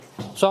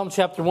Psalm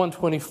chapter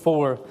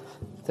 124.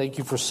 Thank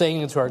you for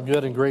singing to our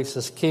good and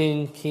gracious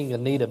King, King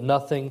in need of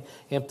nothing,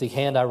 empty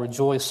hand I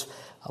rejoice.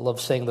 I love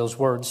saying those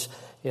words.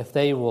 If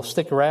they will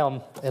stick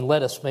around and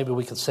let us, maybe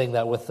we could sing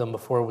that with them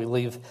before we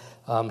leave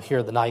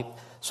here tonight.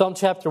 Psalm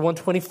chapter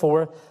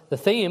 124, the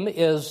theme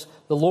is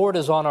the Lord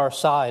is on our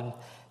side.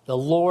 The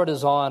Lord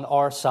is on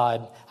our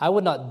side. I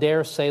would not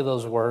dare say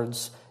those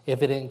words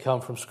if it didn't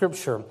come from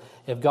Scripture,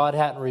 if God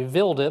hadn't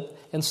revealed it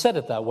and said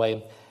it that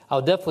way. I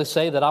would definitely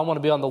say that I want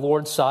to be on the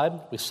Lord's side.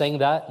 We sing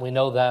that, we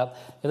know that.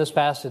 In this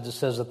passage it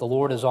says that the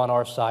Lord is on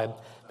our side.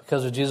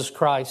 Because of Jesus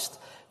Christ,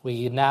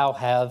 we now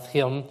have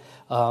Him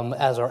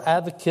as our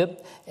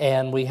advocate,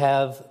 and we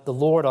have the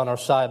Lord on our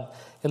side.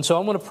 And so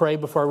I'm going to pray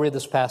before I read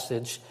this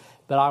passage,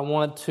 but I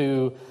want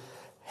to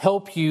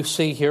help you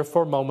see here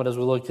for a moment as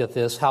we look at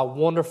this how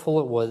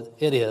wonderful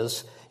it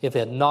is if it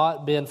had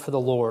not been for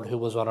the Lord who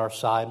was on our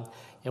side.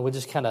 And we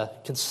just kind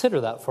of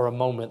consider that for a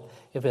moment,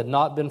 if it had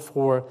not been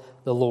for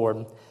the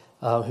Lord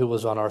who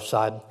was on our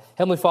side.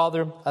 Heavenly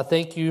Father, I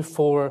thank you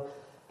for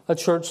a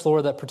church,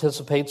 Lord, that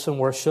participates in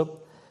worship.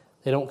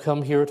 They don't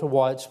come here to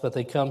watch, but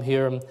they come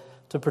here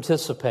to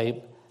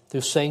participate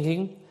through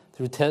singing,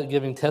 through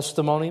giving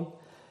testimony,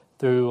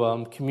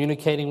 through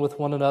communicating with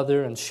one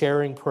another and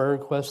sharing prayer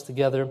requests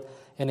together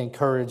and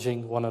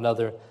encouraging one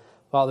another.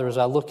 Father, as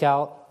I look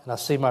out and I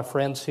see my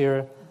friends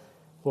here,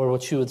 Lord,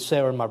 what you would say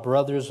are my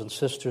brothers and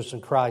sisters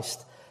in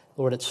Christ,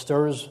 Lord, it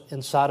stirs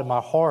inside of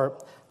my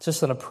heart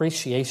just an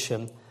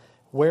appreciation.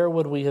 Where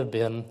would we have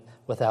been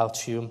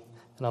without you?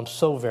 And I'm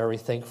so very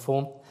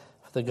thankful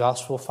for the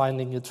gospel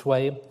finding its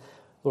way.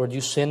 Lord, you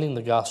sending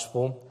the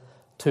gospel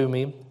to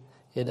me,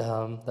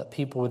 that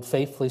people would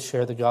faithfully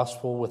share the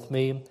gospel with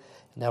me.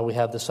 Now we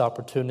have this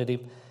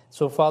opportunity.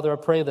 So, Father, I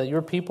pray that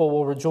your people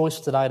will rejoice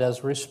tonight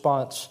as a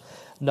response,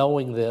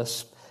 knowing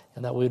this,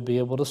 and that we would be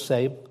able to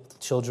say, the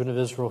children of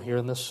Israel here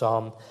in this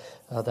psalm,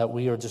 that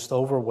we are just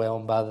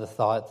overwhelmed by the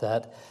thought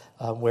that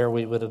where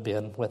we would have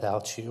been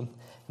without you.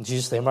 In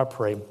Jesus' name I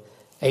pray.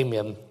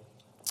 Amen.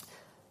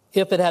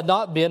 If it had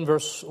not been,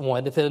 verse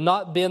 1, if it had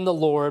not been the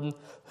Lord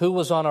who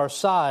was on our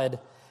side,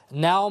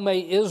 now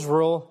may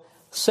Israel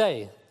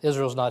say.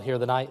 Israel's not here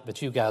tonight,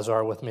 but you guys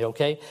are with me,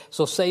 okay?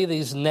 So say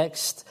these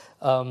next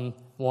 1,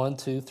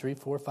 2, 3,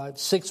 4, 5,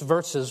 6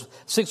 verses,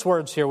 6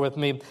 words here with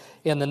me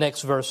in the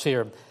next verse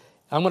here.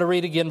 I'm going to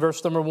read again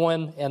verse number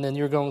 1, and then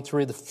you're going to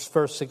read the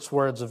first 6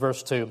 words of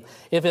verse 2.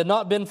 If it had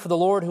not been for the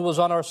Lord who was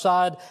on our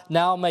side,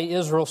 now may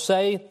Israel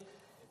say,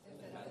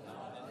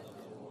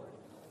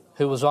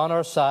 who was on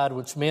our side,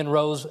 which men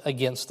rose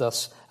against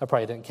us. I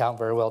probably didn't count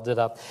very well, did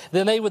I?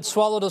 Then they would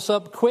swallow us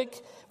up quick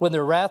when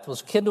their wrath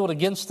was kindled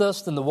against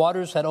us. Then the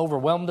waters had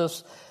overwhelmed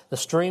us. The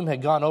stream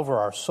had gone over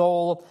our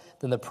soul.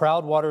 Then the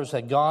proud waters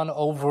had gone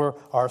over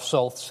our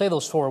soul. Say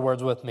those 4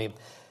 words with me.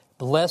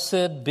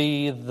 Blessed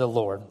be the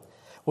Lord,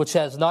 which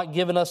has not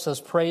given us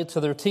as prey to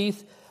their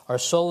teeth. Our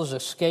souls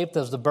escaped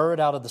as the bird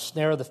out of the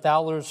snare of the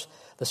fowlers.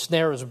 The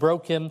snare is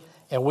broken,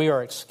 and we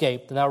are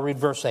escaped. Now read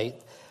verse 8.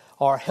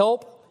 Our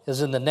help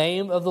is in the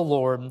name of the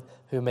Lord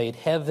who made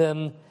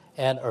heaven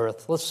and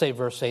earth. Let's say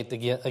verse 8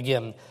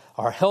 again.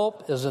 Our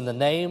help is in the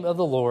name of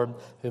the Lord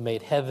who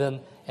made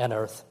heaven and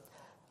earth.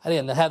 I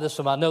didn't have this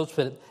in my notes,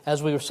 but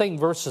as we were saying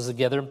verses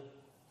together,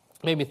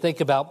 it made me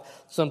think about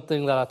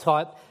something that I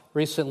taught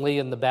recently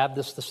in the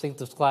Baptist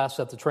Distinctives class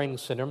at the training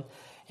center.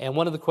 And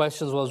one of the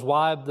questions was,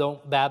 why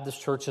don't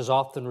Baptist churches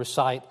often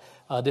recite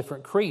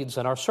different creeds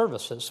in our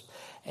services?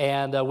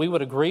 And we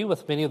would agree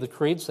with many of the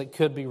creeds that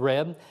could be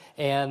read.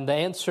 And the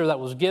answer that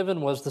was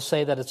given was to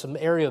say that it's an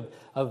area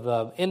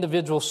of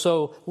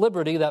individual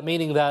liberty, that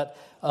meaning that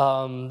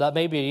that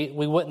maybe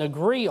we wouldn't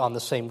agree on the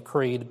same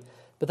creed.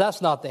 But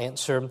that's not the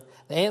answer.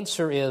 The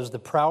answer is the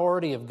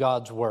priority of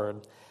God's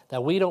word,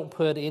 that we don't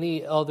put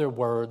any other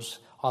words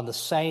on the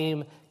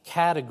same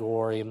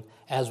category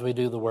as we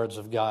do the words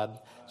of God.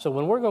 So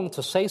when we're going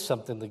to say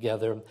something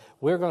together,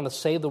 we're going to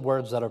say the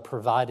words that are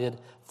provided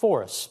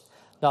for us.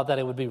 Not that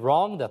it would be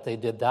wrong that they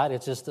did that.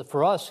 It's just that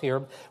for us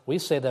here, we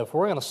say that if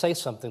we're going to say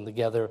something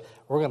together,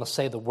 we're going to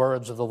say the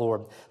words of the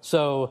Lord.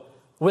 So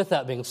with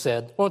that being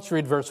said, why don't you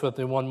read verse with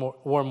me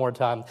one more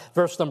time.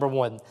 Verse number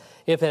 1.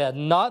 If it had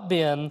not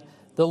been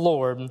the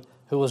Lord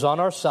who was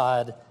on our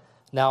side,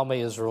 now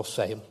may Israel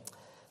say.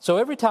 So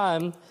every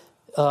time,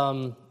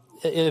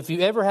 if you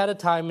ever had a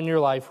time in your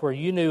life where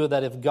you knew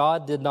that if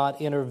God did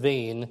not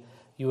intervene,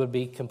 you would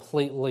be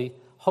completely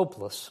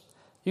hopeless.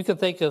 You can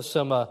think of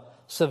some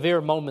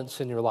severe moments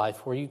in your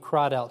life where you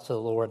cried out to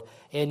the Lord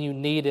and you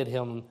needed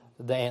Him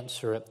to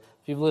answer it.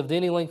 If you've lived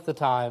any length of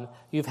time,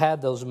 you've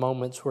had those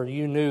moments where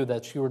you knew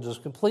that you were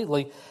just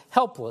completely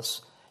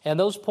helpless. And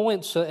those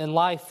points in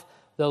life,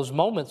 those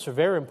moments are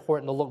very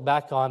important to look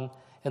back on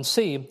and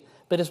see.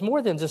 But it's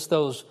more than just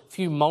those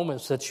few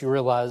moments that you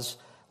realize,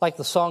 like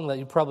the song that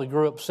you probably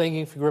grew up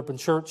singing if you grew up in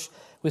church.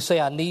 We say,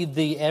 I need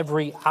thee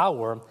every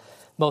hour.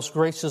 Most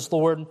gracious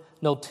Lord,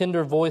 no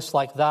tender voice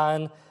like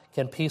thine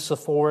can peace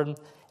afford.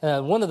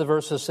 One of the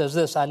verses says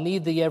this, I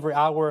need thee every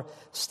hour,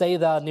 stay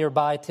thou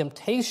nearby.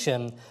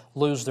 Temptation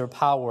lose their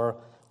power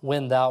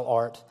when thou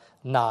art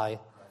nigh.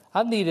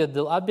 I've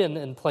been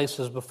in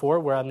places before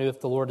where I knew if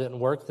the Lord didn't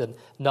work, then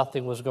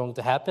nothing was going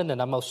to happen,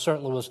 and I most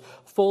certainly was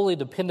fully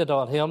dependent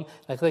on Him.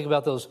 I think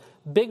about those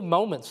big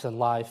moments in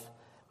life,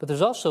 but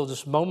there's also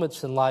just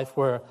moments in life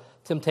where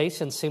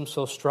temptation seems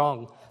so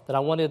strong that I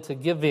wanted to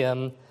give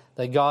in,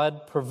 that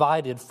God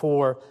provided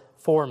for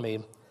me.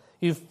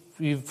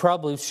 You've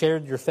probably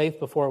shared your faith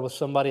before with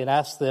somebody and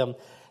asked them,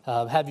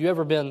 have you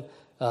ever been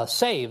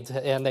saved?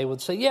 And they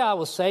would say, yeah, I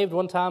was saved.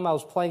 One time I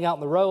was playing out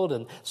in the road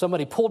and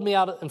somebody pulled me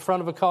out in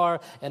front of a car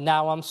and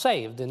now I'm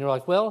saved. And you're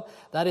like, well,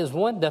 that is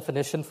one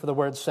definition for the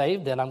word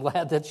saved, and I'm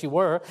glad that you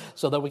were,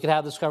 so that we could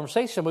have this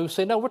conversation. But we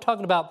say, no, we're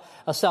talking about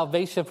a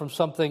salvation from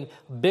something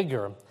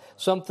bigger,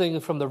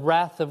 something from the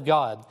wrath of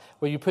God,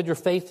 where you put your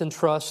faith and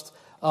trust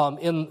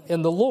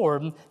in the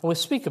Lord, and we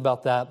speak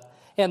about that.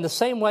 And the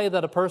same way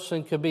that a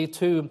person could be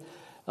too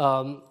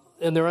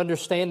in their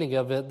understanding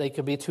of it, they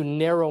could be too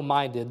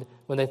narrow-minded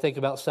when they think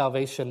about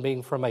salvation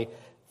being from a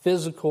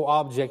physical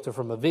object or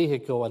from a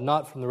vehicle and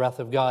not from the wrath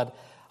of God.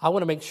 I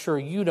want to make sure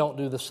you don't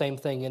do the same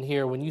thing in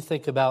here when you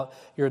think about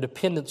your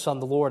dependence on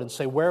the Lord and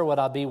say, where would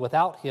I be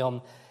without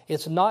Him?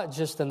 It's not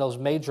just in those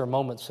major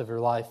moments of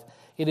your life.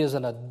 It is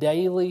in a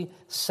daily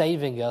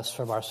saving us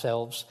from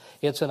ourselves.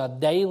 It's in a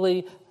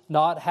daily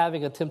not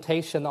having a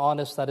temptation on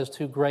us that is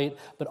too great,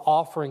 but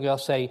offering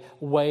us a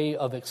way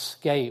of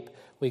escape.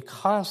 We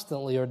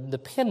constantly are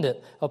dependent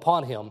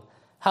upon Him.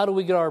 How do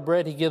we get our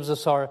bread? He gives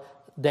us our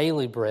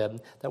daily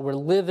bread that we're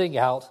living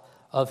out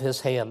of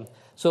His hand.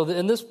 So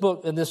in this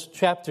book, in this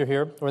chapter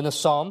here, or in this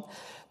psalm,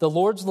 the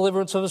Lord's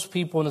deliverance of His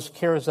people and His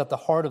care is at the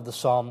heart of the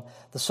psalm.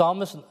 The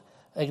psalmist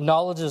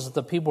acknowledges that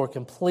the people are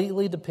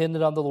completely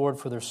dependent on the Lord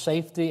for their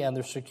safety and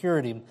their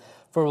security.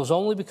 For it was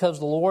only because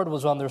the Lord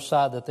was on their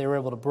side that they were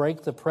able to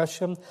break the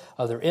oppression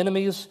of their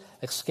enemies,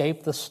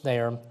 escape the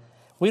snare.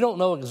 We don't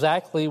know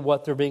exactly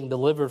what they're being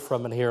delivered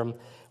from in here.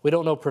 We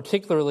don't know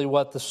particularly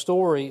what the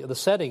story, the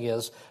setting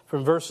is,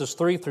 from verses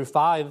 3 through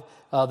 5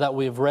 that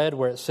we've read,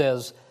 where it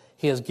says,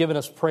 He has given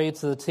us prey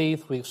to the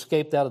teeth. We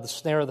escaped out of the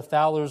snare of the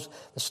fowlers.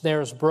 The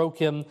snare is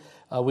broken.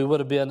 We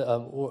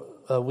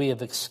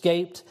have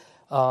escaped.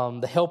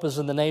 The help is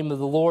in the name of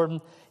the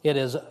Lord. It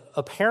is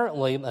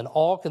apparently an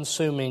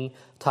all-consuming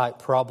type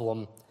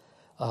problem.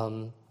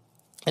 And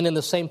in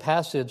the same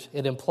passage,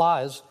 it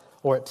implies,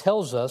 or it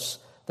tells us,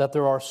 that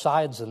there are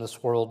sides in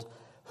this world.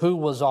 Who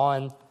was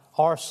on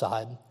our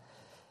side?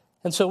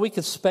 And so we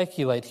could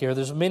speculate here.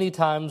 There's many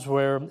times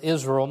where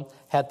Israel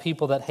had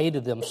people that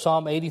hated them.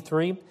 Psalm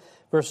 83,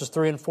 verses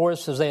 3 and 4,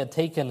 says, They had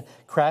taken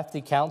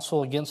crafty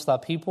counsel against thy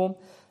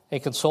people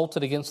and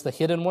consulted against the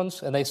hidden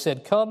ones. And they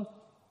said, Come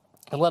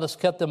and let us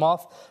cut them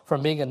off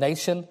from being a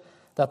nation,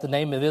 that the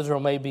name of Israel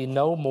may be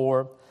no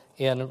more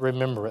in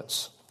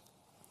remembrance.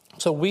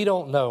 So we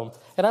don't know.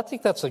 And I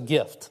think that's a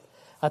gift.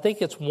 I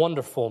think it's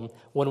wonderful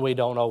when we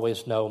don't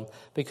always know,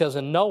 because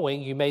in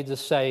knowing, you may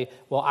just say,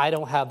 well, I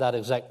don't have that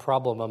exact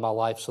problem in my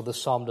life, so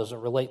this psalm doesn't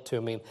relate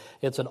to me.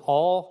 It's an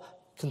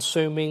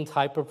all-consuming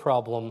type of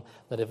problem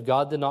that if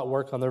God did not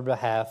work on their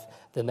behalf,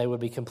 then they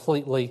would be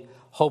completely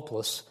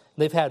hopeless.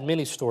 They've had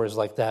many stories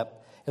like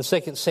that. In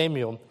 2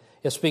 Samuel,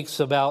 it speaks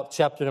about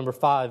chapter number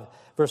 5,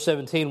 verse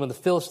 17, when the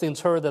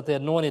Philistines heard that they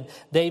anointed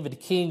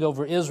David king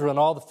over Israel, and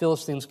all the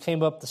Philistines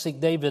came up to seek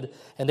David,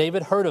 and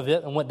David heard of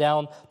it and went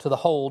down to the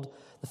hold.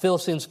 The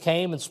Philistines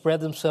came and spread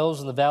themselves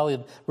in the valley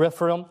of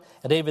Rephaim,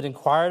 and David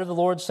inquired of the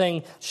Lord,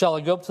 saying, Shall I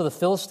go up to the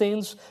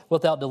Philistines?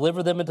 Wilt thou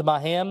deliver them into my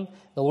hand?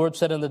 The Lord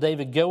said unto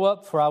David, Go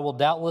up, for I will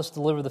doubtless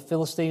deliver the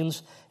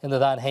Philistines into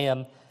thine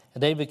hand.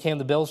 And David came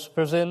to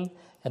Baal-perazim,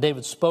 and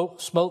David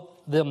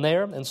smote them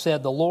there, and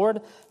said, The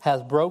Lord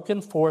hath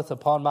broken forth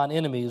upon mine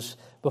enemies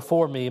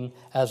before me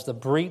as the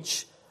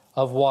breach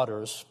of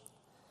waters.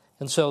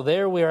 And so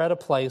there we are at a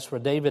place where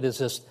David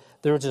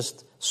they're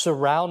just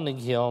surrounding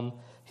him.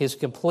 He's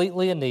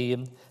completely in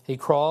need. He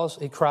cries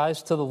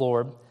to the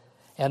Lord.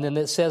 And then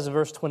it says in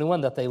verse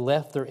 21 that they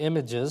left their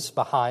images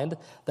behind.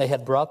 They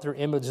had brought their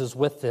images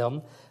with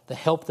them to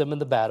help them in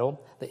the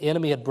battle. The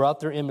enemy had brought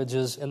their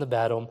images in the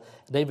battle.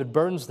 David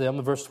burns them.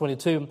 In verse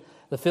 22,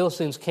 the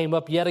Philistines came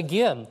up yet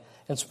again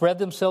and spread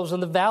themselves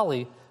in the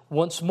valley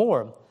once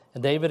more.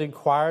 And David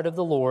inquired of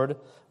the Lord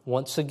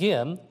once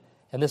again.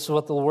 And this is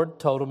what the Lord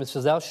told him. He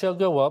says, Thou shalt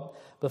go up,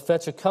 but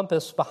fetch a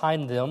compass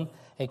behind them,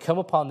 and come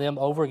upon them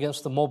over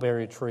against the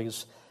mulberry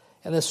trees.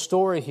 And this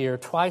story here,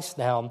 twice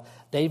now,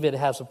 David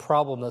has a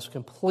problem that's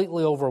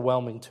completely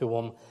overwhelming to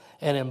him.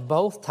 And in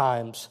both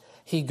times,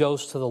 he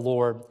goes to the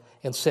Lord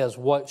and says,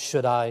 What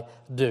should I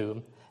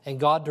do? And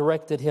God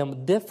directed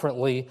him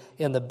differently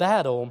in the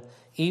battle,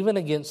 even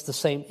against the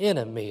same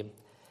enemy.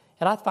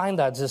 And I find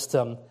that just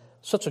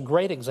such a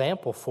great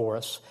example for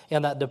us,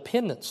 and that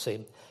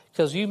dependency.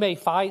 Because you may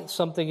fight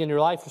something in your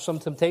life or some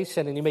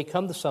temptation, and you may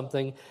come to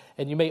something,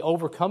 and you may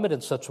overcome it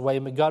in such a way,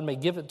 and God may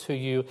give it to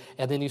you,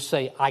 and then you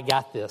say, I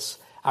got this.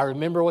 I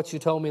remember what you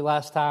told me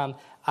last time.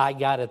 I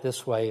got it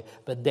this way.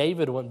 But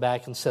David went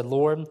back and said,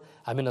 Lord,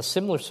 I'm in a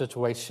similar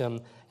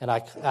situation, and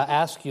I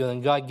ask you,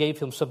 and God gave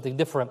him something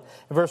different.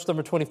 In verse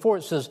number 24,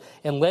 it says,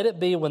 and let it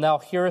be when thou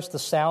hearest the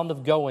sound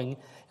of going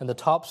in the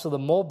tops of the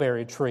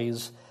mulberry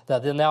trees,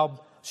 that then thou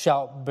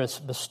shalt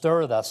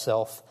bestir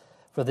thyself,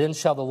 for then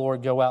shall the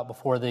Lord go out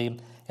before thee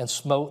and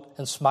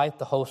smite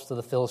the host of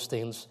the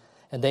Philistines.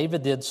 And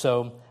David did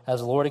so,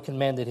 as the Lord had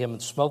commanded him,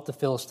 and smote the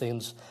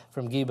Philistines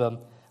from Geba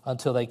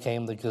until they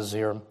came to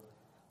Gezer.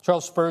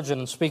 Charles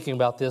Spurgeon, speaking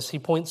about this, he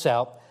points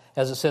out,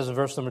 as it says in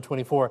verse number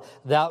 24,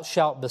 thou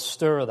shalt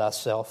bestir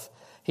thyself.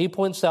 He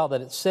points out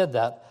that it said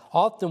that.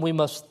 Often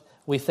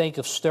we think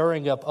of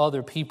stirring up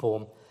other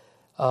people,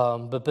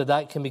 but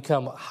that can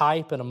become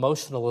hype and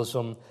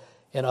emotionalism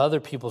in other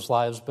people's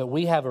lives. But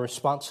we have a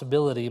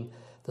responsibility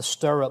to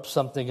stir up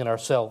something in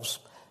ourselves.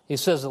 He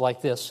says it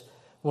like this: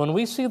 when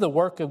we see the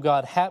work of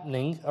God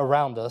happening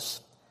around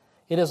us,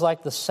 it is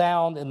like the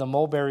sound in the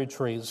mulberry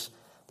trees.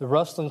 The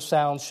rustling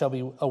sound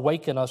shall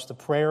awaken us to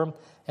prayer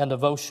and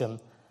devotion.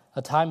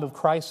 A time of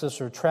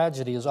crisis or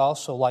tragedy is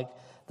also like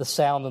the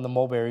sound in the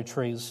mulberry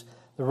trees.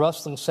 The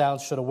rustling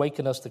sound should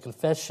awaken us to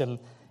confession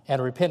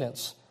and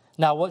repentance.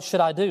 Now, what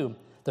should I do?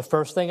 The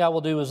first thing I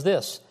will do is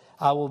this: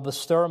 I will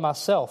bestir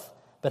myself.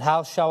 But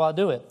how shall I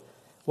do it?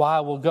 Why,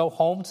 I will go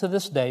home to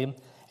this day,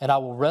 and I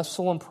will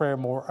wrestle in prayer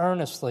more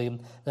earnestly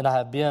than I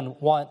have been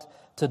wont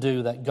to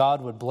do, that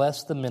God would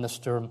bless the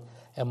minister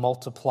and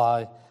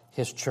multiply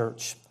his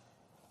church.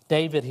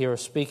 David here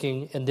is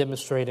speaking and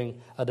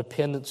demonstrating a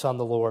dependence on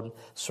the Lord.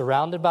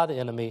 Surrounded by the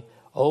enemy,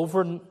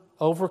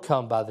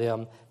 overcome by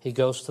them, he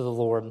goes to the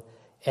Lord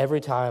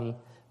every time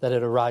that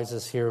it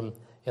arises here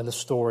in the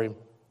story.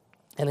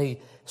 And he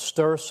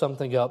stirs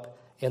something up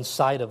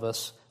inside of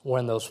us. We're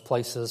in those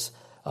places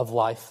of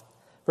life.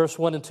 Verse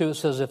 1 and 2, it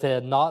says, if it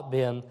had not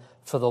been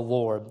for the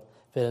Lord,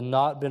 if it had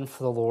not been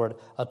for the Lord,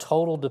 a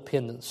total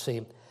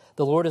dependency.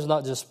 The Lord is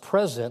not just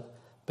present,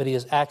 but he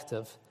is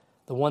active.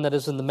 The one that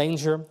is in the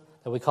manger,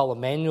 that we call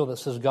Emmanuel, that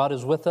says God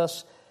is with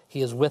us,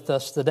 he is with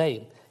us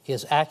today. He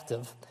is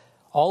active.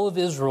 All of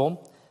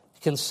Israel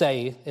can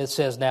say, it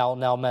says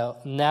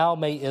now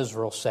may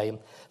Israel say.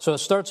 So it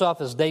starts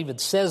off as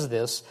David says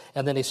this,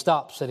 and then he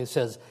stops and he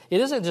says,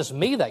 it isn't just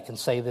me that can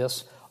say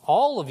this.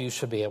 All of you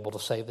should be able to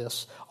say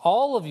this.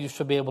 All of you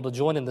should be able to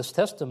join in this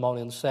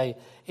testimony and say,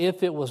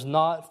 if it was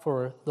not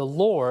for the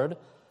Lord,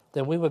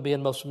 then we would be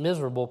in most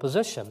miserable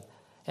position.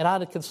 And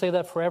I can say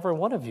that for every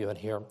one of you in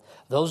here.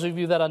 Those of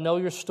you that I know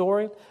your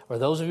story, or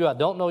those of you I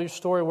don't know your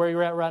story, where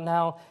you're at right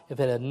now, if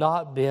it had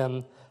not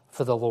been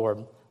for the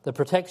Lord, the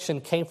protection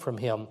came from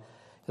him.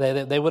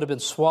 They would have been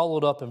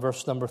swallowed up in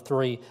verse number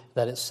 3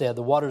 that it said.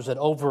 The waters had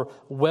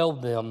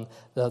overwhelmed them.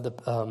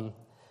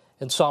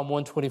 In Psalm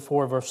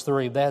 124, verse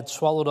 3, they had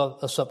swallowed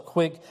us up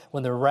quick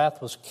when their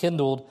wrath was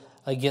kindled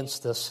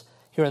against us.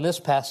 Here in this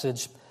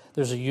passage,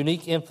 there's a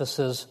unique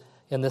emphasis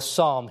in this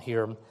psalm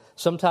here.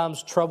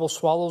 Sometimes trouble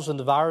swallows and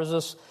devours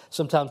us.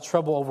 Sometimes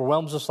trouble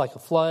overwhelms us like a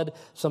flood.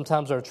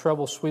 Sometimes our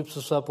trouble sweeps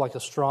us up like a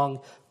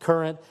strong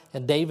current.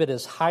 And David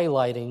is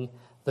highlighting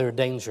their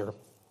danger.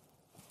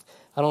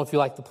 I don't know if you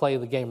like to play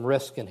the game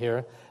Risk in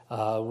here.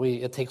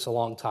 It takes a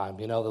long time,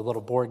 the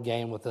little board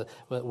game with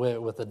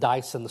the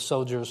dice and the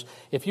soldiers.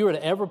 If you were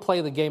to ever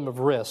play the game of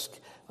Risk,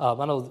 I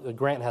know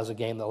Grant has a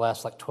game that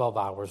lasts like 12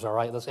 hours, all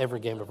right? That's every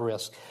game of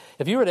Risk.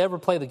 If you were to ever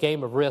play the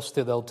game of Risk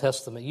through the Old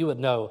Testament, you would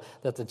know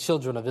that the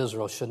children of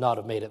Israel should not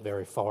have made it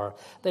very far.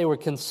 They were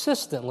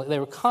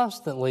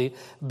constantly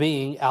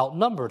being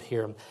outnumbered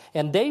here.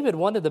 And David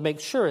wanted to make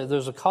sure,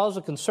 there's a cause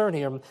of concern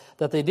here,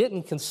 that they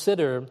didn't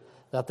consider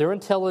that their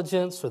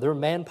intelligence or their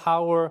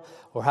manpower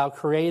or how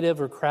creative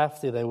or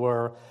crafty they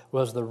were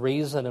was the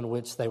reason in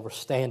which they were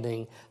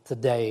standing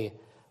today,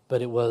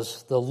 but it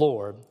was the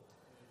Lord.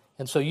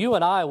 And so you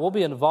and I will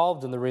be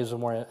involved in the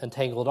reason we're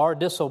entangled. Our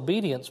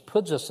disobedience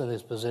puts us in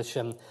this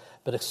position,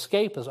 but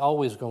escape is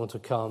always going to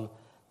come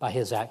by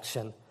his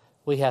action.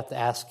 We have to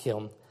ask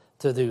him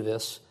to do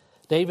this.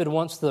 David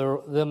wants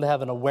them to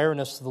have an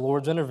awareness of the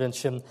Lord's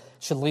intervention,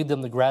 should lead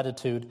them to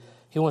gratitude.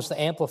 He wants to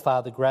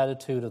amplify the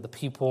gratitude of the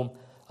people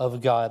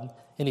of God,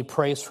 and he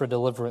prays for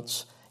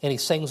deliverance. And he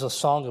sings a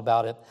song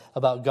about it,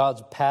 about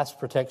God's past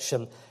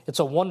protection. It's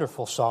a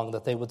wonderful song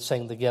that they would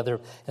sing together.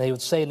 And they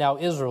would say, now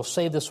Israel,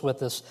 say this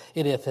with us,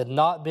 if it had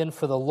not been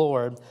for the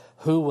Lord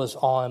who was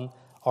on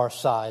our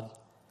side.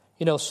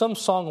 Some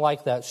song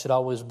like that should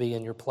always be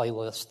in your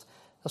playlist.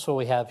 That's what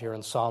we have here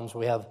in Psalms.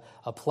 We have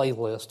a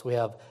playlist. We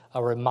have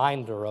a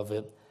reminder of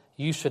it.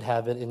 You should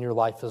have it in your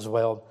life as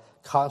well,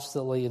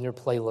 constantly in your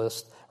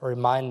playlist,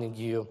 reminding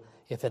you,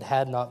 if it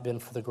had not been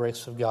for the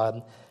grace of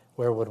God,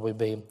 where would we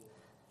be?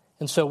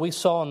 And so we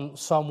saw in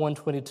Psalm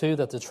 122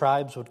 that the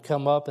tribes would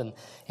come up and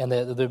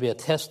there would be a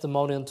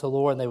testimony unto the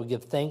Lord, and they would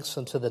give thanks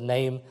unto the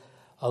name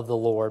of the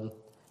Lord.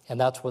 And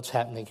that's what's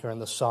happening here in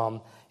the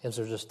psalm, is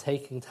they're just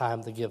taking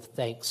time to give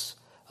thanks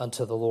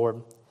unto the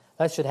Lord.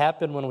 That should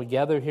happen when we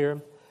gather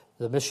here.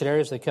 The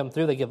missionaries, they come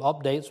through, they give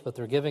updates, but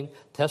they're giving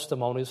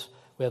testimonies.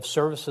 We have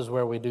services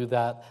where we do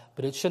that,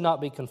 but it should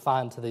not be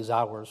confined to these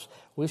hours.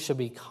 We should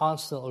be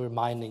constantly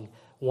reminding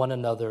one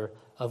another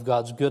of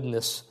God's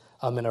goodness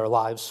in our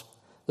lives.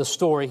 The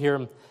story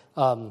here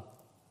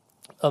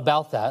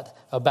about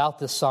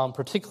this psalm,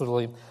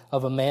 particularly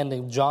of a man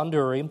named John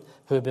Dury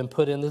who had been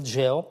put into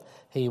jail.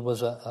 He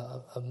was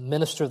a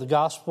minister of the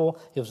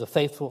gospel. He was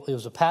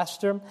a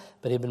pastor,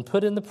 but he had been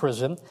put into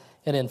prison.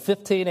 And in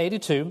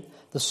 1582,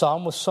 the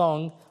psalm was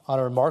sung on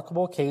a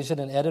remarkable occasion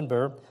in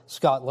Edinburgh,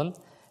 Scotland.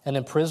 An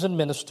imprisoned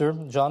minister,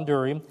 John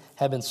Dury,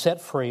 had been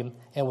set free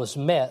and was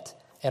met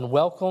and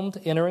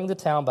welcomed entering the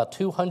town by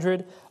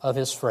 200 of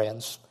his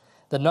friends.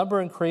 The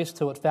number increased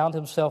till it found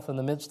himself in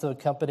the midst of a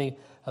company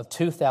of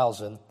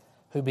 2,000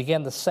 who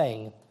began to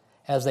sing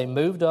as they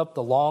moved up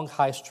the long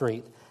high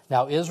street.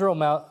 Now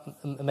Israel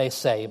may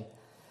say,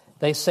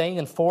 they sang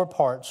in 4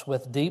 parts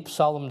with deep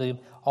solemnity,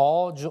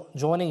 all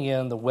joining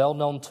in the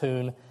well-known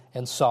tune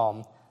and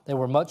psalm. They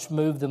were much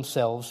moved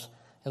themselves,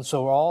 and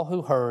so were all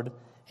who heard.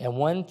 And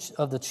one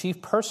of the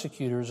chief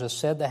persecutors is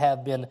said to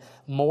have been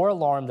more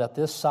alarmed at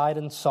this sight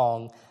and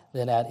song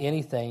than at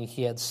anything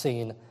he had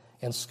seen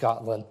in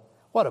Scotland.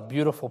 What a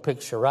beautiful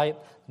picture, right?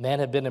 The man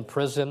had been in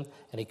prison,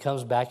 and he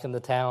comes back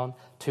into town.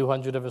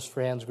 200 of his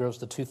friends grows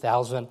to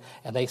 2,000,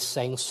 and they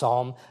sang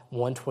Psalm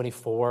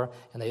 124,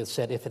 and they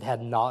said, if it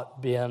had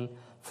not been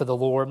for the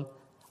Lord.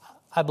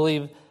 I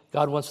believe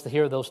God wants to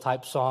hear those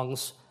type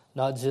songs,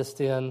 not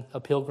just in a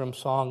pilgrim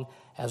song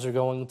as they're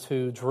going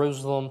to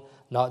Jerusalem,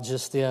 not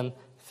just in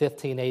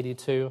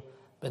 1582,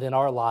 but in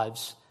our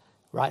lives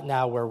right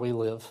now where we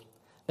live.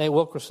 Nate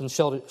Wilkerson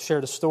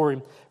shared a story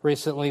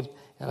recently,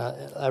 and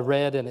I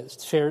read, and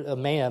it shared a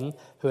man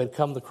who had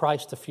come to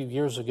Christ a few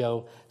years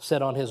ago,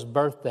 said on his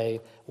birthday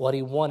what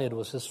he wanted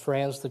was his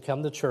friends to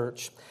come to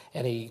church,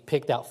 and he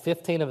picked out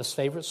 15 of his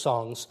favorite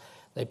songs.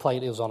 It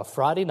was on a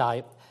Friday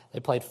night.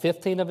 They played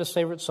 15 of his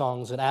favorite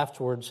songs, and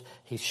afterwards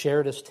he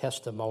shared his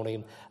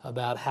testimony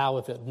about how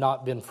if it had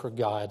not been for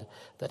God,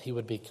 that he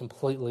would be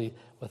completely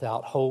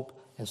without hope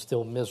and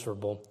still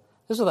miserable.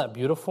 Isn't that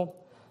beautiful?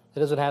 It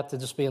doesn't have to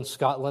just be in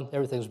Scotland.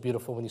 Everything's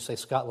beautiful when you say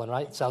Scotland,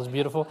 right? It sounds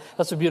beautiful.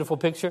 That's a beautiful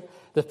picture.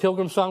 The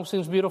pilgrim song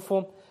seems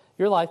beautiful.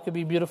 Your life could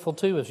be beautiful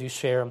too as you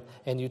share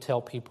and you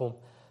tell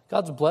people.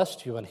 God's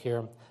blessed you in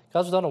here.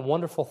 God's done a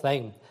wonderful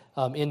thing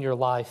in your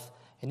life,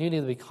 and you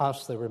need to be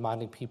constantly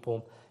reminding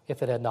people,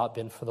 if it had not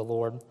been for the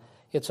Lord,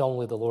 it's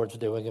only the Lord's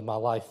doing in my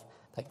life.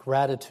 That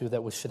gratitude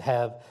that we should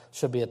have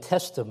should be a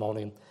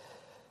testimony.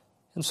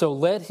 And so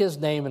let his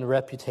name and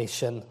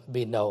reputation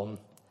be known.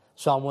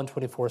 Psalm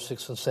 124,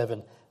 6 and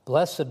 7.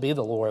 Blessed be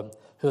the Lord,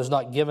 who has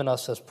not given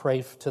us as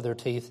prey to their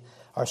teeth.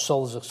 Our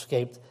souls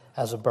escaped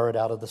as a bird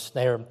out of the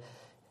snare.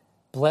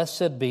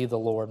 Blessed be the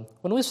Lord.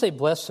 When we say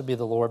blessed be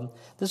the Lord,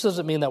 this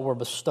doesn't mean that we're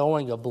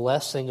bestowing a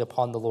blessing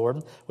upon the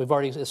Lord.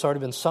 It's already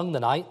been sung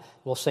tonight.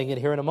 We'll sing it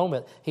here in a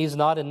moment. He's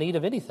not in need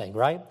of anything,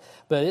 right?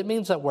 But it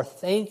means that we're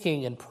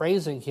thanking and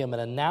praising him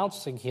and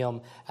announcing him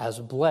as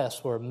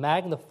blessed. We're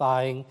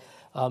magnifying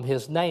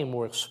his name.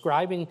 We're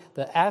ascribing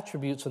the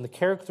attributes and the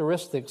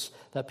characteristics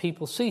that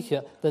people see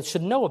him, that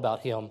should know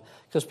about him.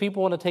 Because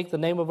people want to take the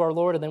name of our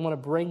Lord and they want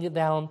to bring it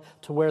down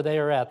to where they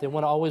are at. They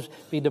want to always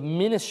be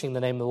diminishing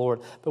the name of the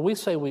Lord. But we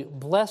say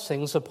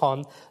blessings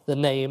upon the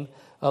name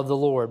of the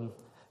Lord.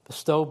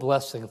 Bestow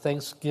blessing,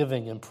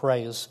 thanksgiving, and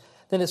praise.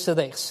 Then it said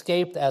they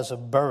escaped as a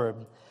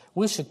bird.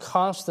 We should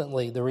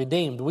constantly, the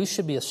redeemed, we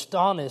should be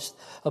astonished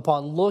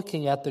upon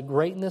looking at the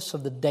greatness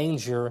of the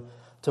danger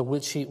to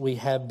which we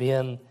have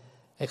been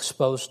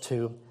exposed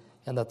to,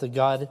 and that the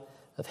God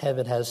of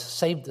heaven has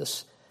saved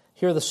us.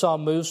 Here the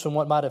psalm moves from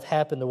what might have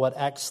happened to what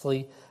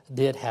actually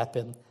did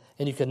happen.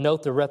 And you can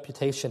note the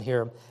reputation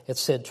here.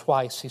 It's said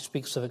twice. He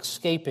speaks of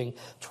escaping.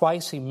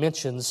 Twice he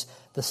mentions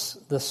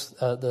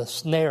the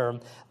snare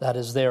that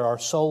is there. Our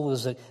soul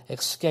is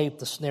escaped.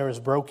 The snare is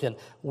broken.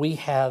 We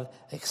have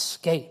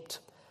escaped.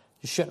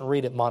 You shouldn't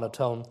read it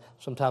monotone.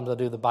 Sometimes I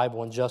do the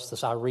Bible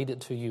injustice. I read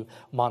it to you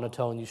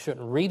monotone. You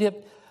shouldn't read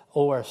it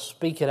or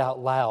speak it out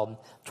loud.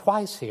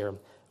 Twice here,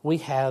 we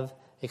have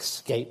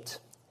escaped.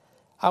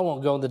 I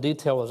won't go into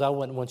detail as I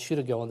wouldn't want you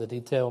to go into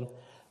detail,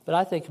 but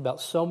I think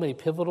about so many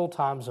pivotal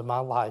times in my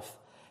life,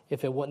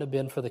 if it wouldn't have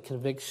been for the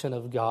conviction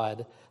of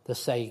God to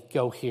say,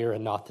 go here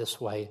and not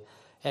this way,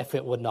 if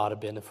it would not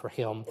have been for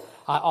him.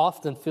 I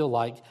often feel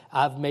like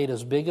I've made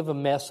as big of a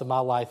mess of my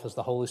life as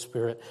the Holy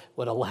Spirit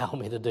would allow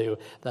me to do,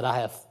 that I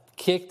have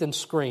kicked and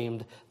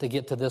screamed to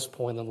get to this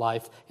point in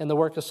life in the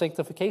work of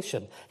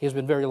sanctification. He's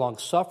been very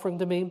long-suffering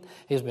to me.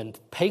 He's been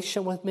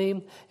patient with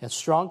me and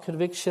strong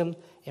conviction,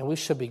 and we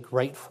should be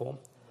grateful.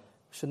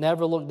 We should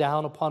never look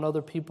down upon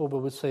other people, but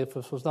we say if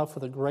it was not for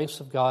the grace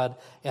of God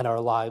in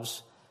our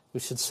lives, we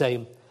should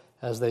say,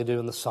 as they do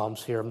in the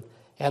Psalms here.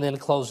 And in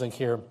closing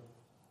here,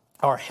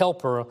 our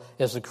helper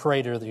is the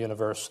creator of the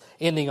universe,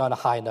 ending on a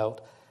high note.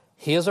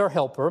 He is our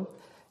helper.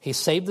 He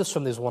saved us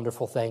from these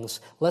wonderful things.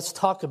 Let's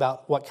talk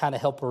about what kind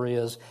of helper he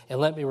is, and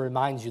let me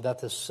remind you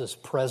that this is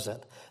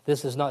present.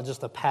 This is not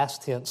just a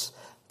past tense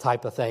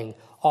type of thing.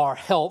 Our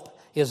help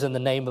is in the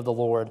name of the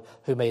Lord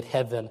who made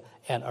heaven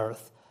and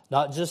earth.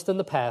 Not just in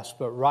the past,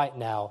 but right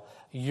now,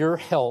 Your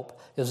help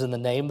is in the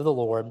name of the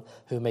Lord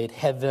who made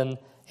heaven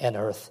and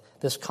earth.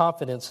 This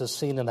confidence is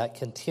seen in that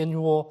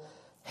continual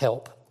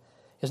help.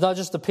 It's not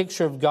just a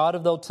picture of God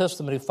of the Old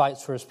Testament who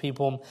fights for his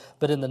people,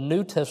 but in the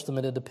New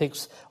Testament it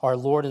depicts our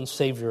Lord and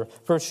Savior.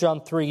 1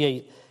 John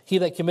 3:8, he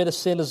that committeth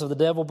sin is of the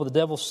devil, but the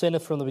devil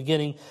sinneth from the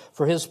beginning.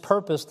 For his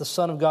purpose the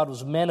Son of God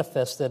was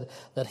manifested,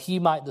 that he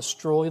might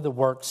destroy the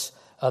works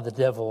of the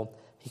devil.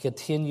 He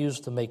continues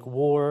to make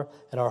war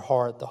in our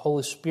heart. The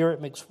Holy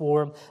Spirit makes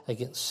war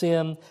against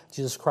sin.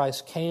 Jesus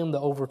Christ came to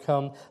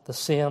overcome the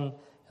sin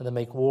and to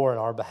make war in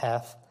our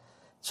behalf.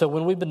 So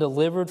when we've been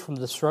delivered from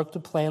the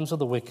destructive plans of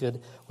the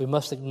wicked, we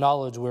must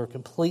acknowledge we're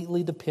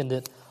completely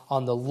dependent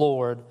on the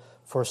Lord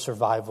for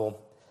survival.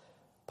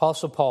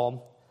 Apostle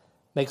Paul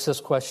makes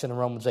this question in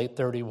Romans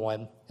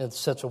 8:31. It's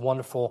such a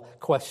wonderful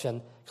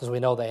question because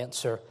we know the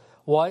answer.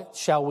 What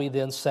shall we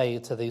then say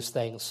to these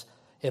things?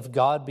 If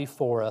God be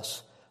for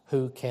us,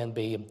 who can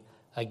be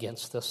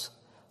against us?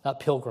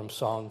 That pilgrim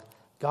song,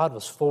 God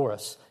was for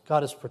us.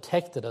 God has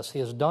protected us. He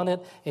has done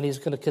it, and he's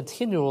going to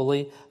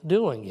continually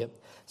doing it.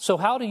 So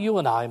how do you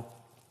and I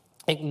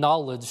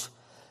acknowledge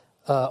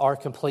our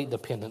complete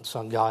dependence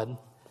on God?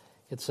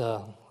 It's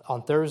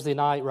on Thursday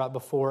night, right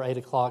before 8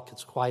 o'clock,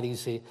 it's quite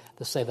easy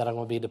to say that I'm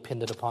going to be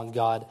dependent upon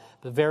God.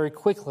 But very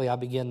quickly, I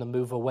begin to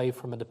move away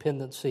from a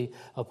dependency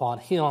upon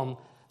him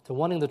to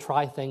wanting to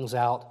try things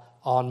out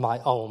on my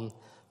own.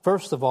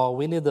 First of all,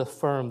 we need to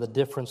affirm the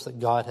difference that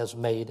God has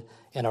made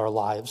in our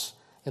lives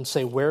and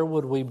say, where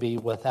would we be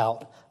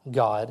without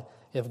God?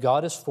 If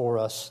God is for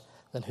us,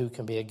 then who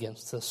can be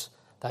against us?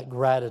 That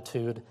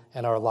gratitude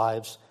in our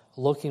lives,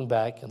 looking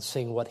back and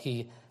seeing what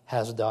he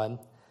has done.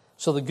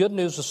 So the good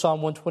news of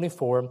Psalm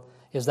 124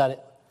 is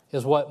that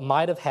what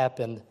might have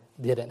happened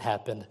didn't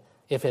happen.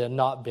 If it had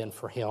not been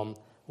for him,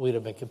 we'd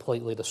have been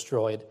completely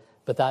destroyed.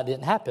 But that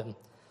didn't happen.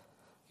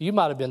 You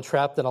might have been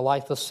trapped in a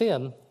life of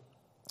sin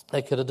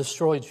that could have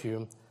destroyed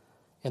you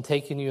and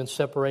taken you and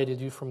separated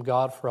you from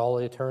God for all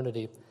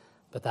eternity.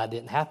 But that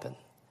didn't happen.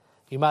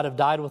 You might have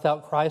died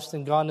without Christ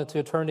and gone into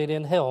eternity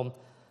in hell,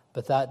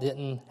 but that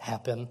didn't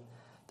happen.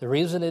 The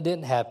reason it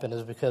didn't happen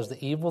is because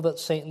the evil that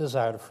Satan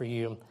desired for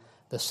you,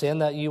 the sin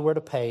that you were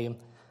to pay,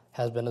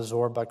 has been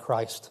absorbed by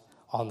Christ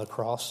on the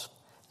cross.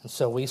 And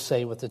so we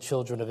say with the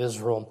children of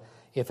Israel,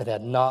 if it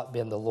had not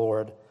been the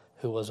Lord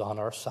who was on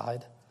our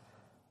side.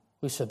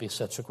 We should be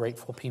such a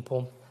grateful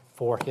people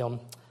for him.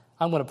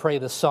 I'm going to pray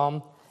this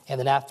psalm, and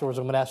then afterwards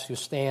I'm going to ask you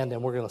to stand,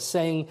 and we're going to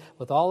sing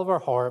with all of our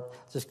heart,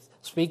 just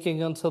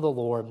speaking unto the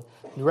Lord,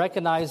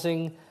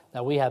 recognizing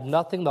that we have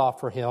nothing to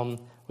offer him.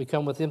 We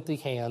come with empty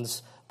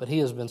hands, but he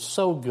has been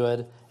so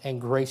good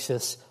and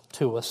gracious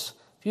to us.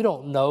 If you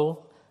don't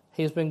know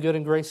he's been good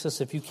and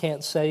gracious, if you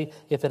can't say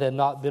if it had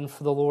not been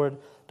for the Lord,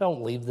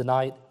 don't leave the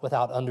night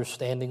without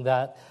understanding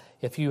that.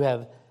 If you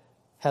don't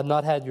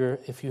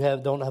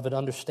have an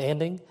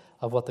understanding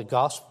of what the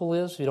gospel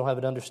is, you don't have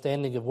an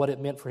understanding of what it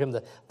meant for him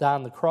to die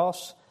on the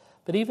cross.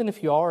 But even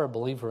if you are a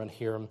believer in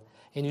him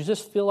and you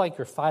just feel like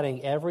you're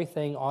fighting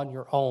everything on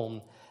your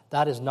own,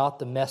 that is not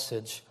the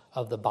message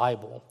of the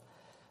Bible.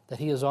 That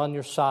he is on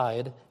your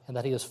side and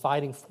that he is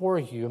fighting for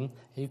you, and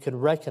you can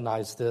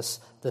recognize this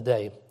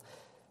today.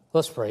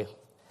 Let's pray.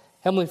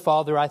 Heavenly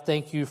Father, I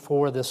thank you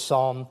for this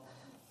psalm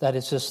that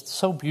is just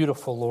so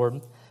beautiful,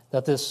 Lord,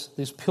 that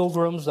these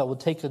pilgrims that would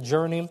take a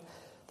journey,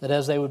 that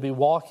as they would be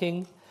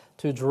walking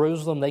to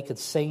Jerusalem, they could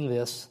sing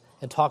this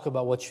and talk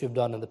about what you've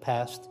done in the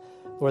past,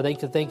 where they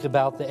could think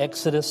about the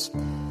Exodus.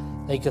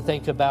 They could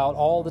think about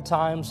all the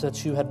times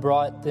that you had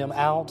brought them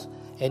out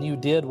and you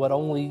did what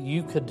only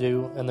you could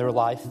do in their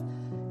life.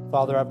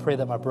 Father, I pray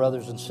that my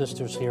brothers and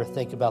sisters here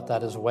think about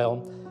that as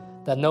well,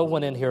 that no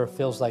one in here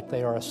feels like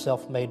they are a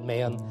self-made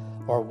man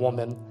or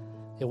woman.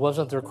 It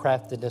wasn't their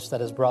craftiness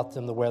that has brought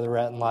them to where they're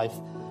at in life,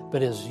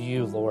 but it is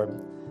you,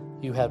 Lord.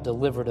 You have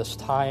delivered us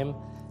time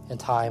and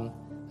time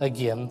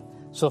again.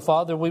 So,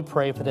 Father, we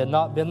pray if it had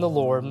not been the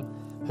Lord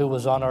who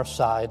was on our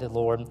side,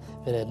 Lord,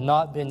 if it had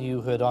not been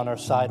you who had on our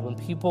side when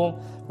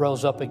people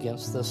rose up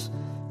against us,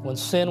 when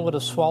sin would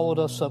have swallowed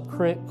us up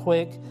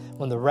quick,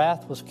 when the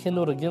wrath was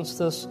kindled against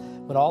us,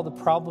 when all the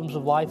problems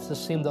of life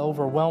just seemed to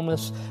overwhelm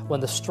us, when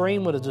the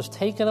stream would have just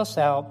taken us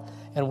out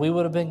and we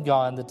would have been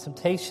gone, the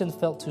temptation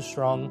felt too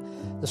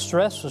strong, the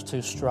stress was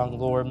too strong,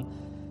 Lord,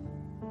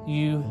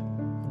 you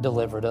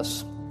delivered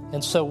us.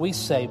 And so we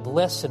say,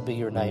 blessed be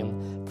your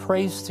name.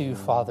 Praise to you,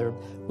 Father.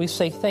 We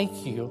say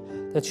thank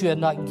you that you had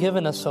not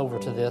given us over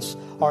to this.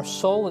 Our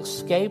soul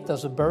escaped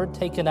as a bird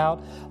taken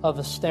out of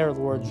a snare,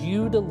 Lord.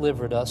 You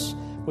delivered us.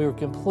 We were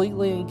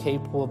completely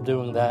incapable of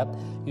doing that.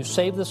 You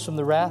saved us from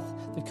the wrath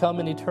to come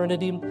in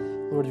eternity.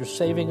 Lord, you're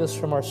saving us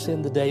from our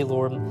sin today,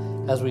 Lord,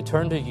 as we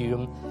turn to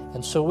you.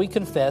 And so we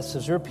confess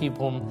as your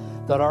people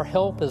that our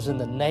help is in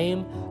the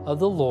name of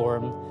the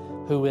Lord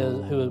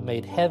who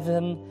made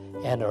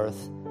heaven and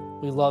earth.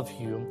 We love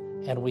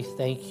you and we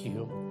thank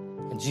you.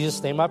 In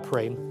Jesus' name I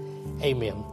pray, amen.